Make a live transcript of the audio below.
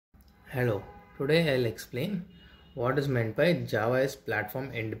Hello, today I'll explain what is meant by Java is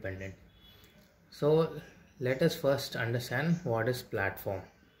platform independent. So let us first understand what is platform.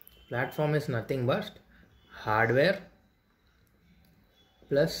 Platform is nothing but hardware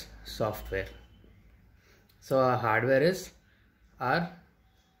plus software. So our hardware is our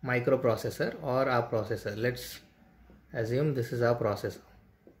microprocessor or our processor. Let's assume this is our processor.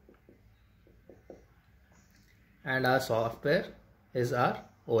 And our software is our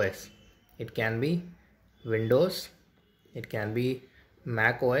OS. It can be Windows, it can be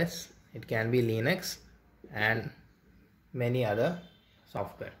Mac OS, it can be Linux and many other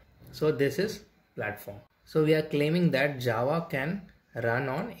software. So this is platform. So we are claiming that Java can run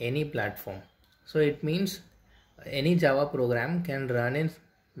on any platform. So it means any Java program can run in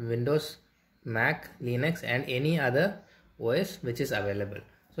Windows, Mac, Linux and any other OS which is available.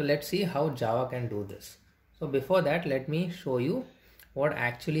 So let's see how Java can do this. So before that, let me show you what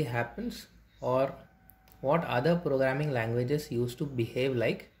actually happens or what other programming languages used to behave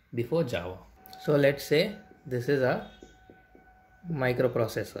like before Java. So let's say this is a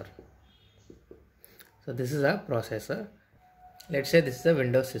microprocessor. So this is a processor. Let's say this is a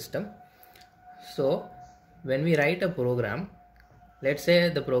Windows system. So when we write a program, let's say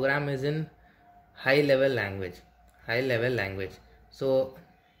the program is in high level language. So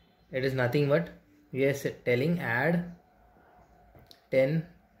it is nothing but we are telling add 10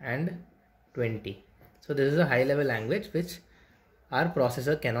 and 20. So this is a high level language which our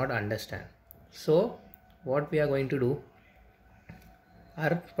processor cannot understand. So what we are going to do,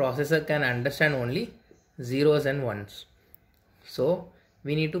 our processor can understand only zeros and ones. So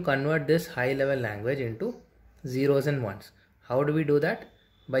we need to convert this high level language into zeros and ones. How do we do that?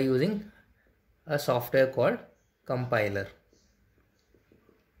 By using a software called compiler.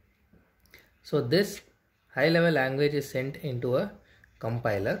 So this high level language is sent into a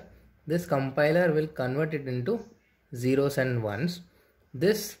compiler. This compiler will convert it into zeros and ones.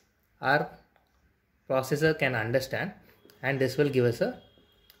 This our processor can understand and this will give us a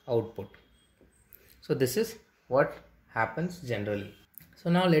output. So this is what happens generally. So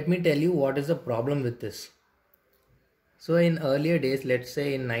now let me tell you what is the problem with this. So in earlier days, let's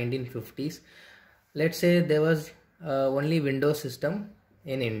say in 1950s, let's say there was only Windows system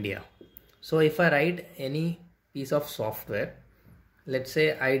in India. So if I write any piece of software, let's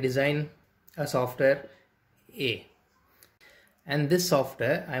say I design a software A, and this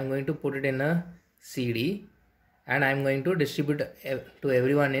software I'm going to put it in a CD and I'm going to distribute to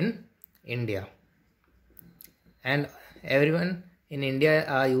everyone in India, and everyone in India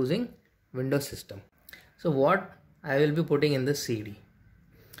are using Windows system. So what I will be putting in this CD,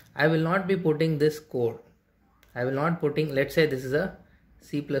 I will not be putting this code. I will not putting, let's say this is a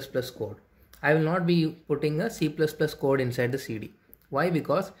C++ code. I will not be putting a C++ code inside the CD. Why?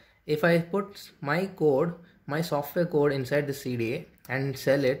 Because if I put my code, my software code inside the CD and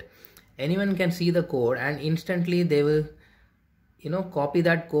sell it, anyone can see the code and instantly they will, copy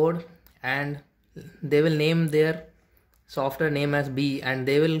that code and they will name their software name as B and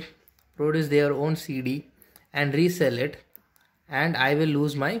they will produce their own CD and resell it, and I will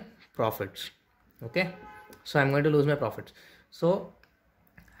lose my profits. Okay, so I'm going to lose my profits. So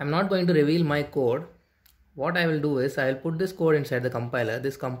I'm not going to reveal my code. What I will do is I will put this code inside the compiler.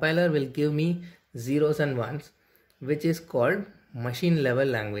 This compiler will give me zeros and ones, which is called machine level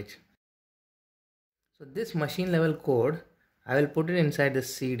language. So this machine level code, I will put it inside the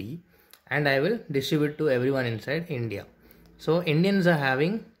CD and I will distribute to everyone inside India. So Indians are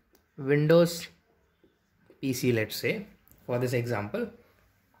having Windows PC, let's say, for this example.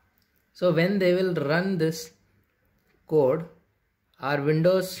 So when they will run this code, our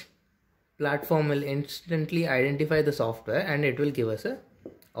Windows platform will instantly identify the software and it will give us a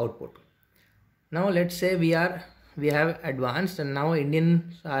output. Now let's say we have advanced and now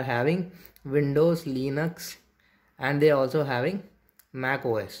Indians are having Windows, Linux, and they are also having Mac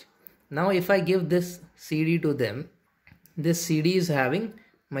OS. Now if I give this CD to them, this CD is having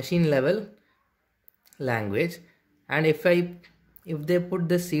machine level language, and if they put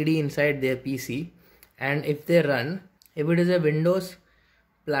the CD inside their PC and if they run, if it is a Windows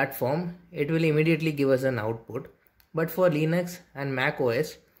platform, it will immediately give us an output. But for Linux and Mac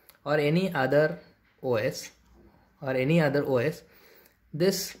OS or any other OS,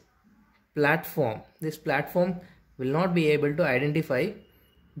 this platform will not be able to identify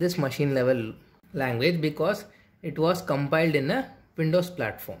this machine level language because it was compiled in a Windows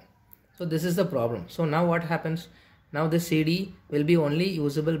platform. So this is the problem. So now what happens? Now this CD will be only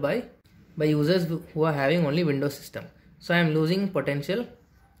usable by users who are having only Windows system. So I am losing potential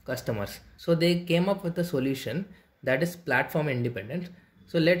customers. So they came up with a solution that is platform independent.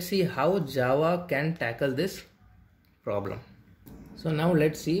 So let's see how Java can tackle this problem. So now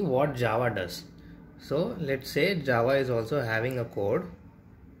let's see what Java does. So let's say Java is also having a code.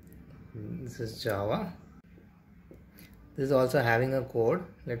 This is Java. This is also having a code.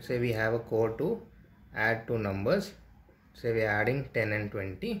 Let's say we have a code to add two numbers. Say we are adding 10 and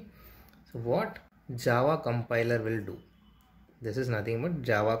 20. So what Java compiler will do? This is nothing but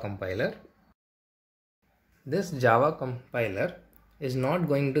Java compiler. This Java compiler is not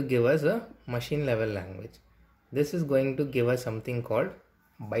going to give us a machine level language. This is going to give us something called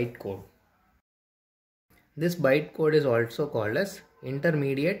bytecode. This bytecode is also called as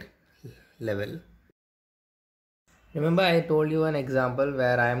intermediate level. Remember I told you an example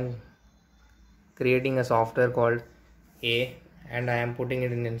where I am creating a software called A and I am putting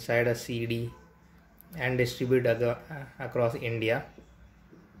it inside a CD and distribute across India.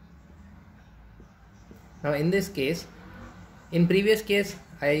 Now in this case, in previous case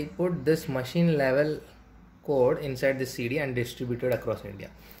I put this machine level code inside the CD and distributed across India.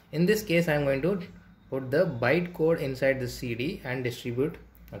 In this case I am going to put the bytecode inside the CD and distribute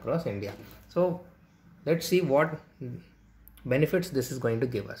across India. So let's see what benefits this is going to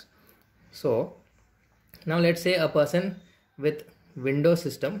give us. So now let's say a person with Windows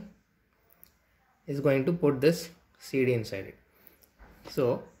system is going to put this CD inside it.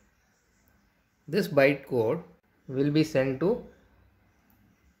 So this bytecode will be sent to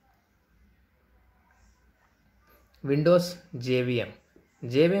Windows JVM.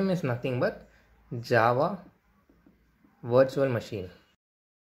 JVM is nothing but Java Virtual Machine.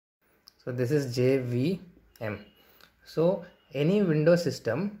 So this is JVM. So any Windows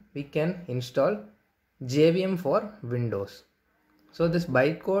system we can install JVM for Windows. So this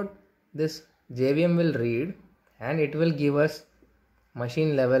bytecode, this JVM will read and it will give us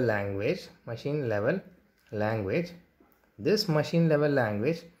machine level language. This machine level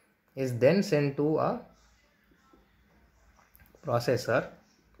language is then sent to a processor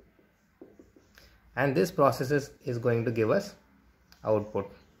and this processor is going to give us output.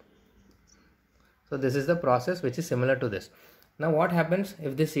 So this is the process which is similar to this. Now what happens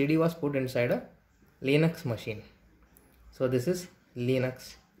if this CD was put inside a Linux machine? So this is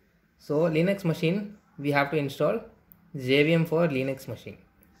Linux. So Linux machine, we have to install JVM for Linux machine.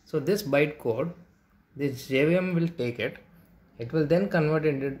 So this bytecode, this JVM will take it. It will then convert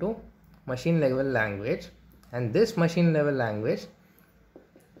it into machine level language, and this machine level language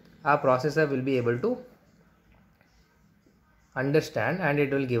our processor will be able to understand and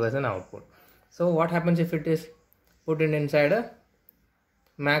it will give us an output. So what happens if it is put in inside a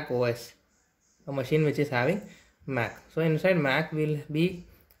Mac OS, a machine which is having Mac? So inside Mac we'll be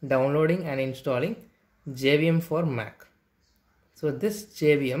downloading and installing JVM for Mac. So this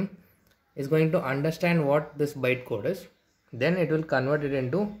JVM is going to understand what this bytecode is. Then it will convert it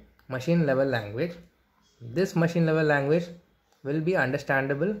into machine level language. This machine level language will be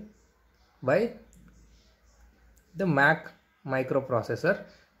understandable by the Mac microprocessor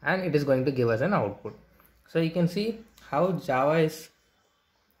and it is going to give us an output. So you can see how Java is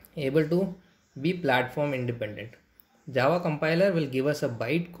able to be platform independent. Java compiler will give us a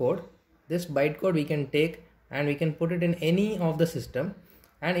bytecode. This bytecode we can take and we can put it in any of the system,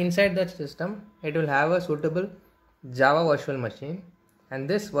 and inside that system it will have a suitable Java virtual machine, and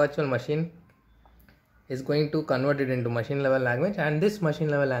this virtual machine is going to convert it into machine level language, and this machine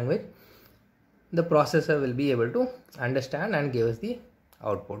level language the processor will be able to understand and give us the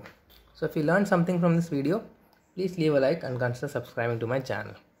output. So if you learned something from this video, please leave a like and consider subscribing to my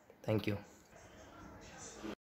channel. Thank you.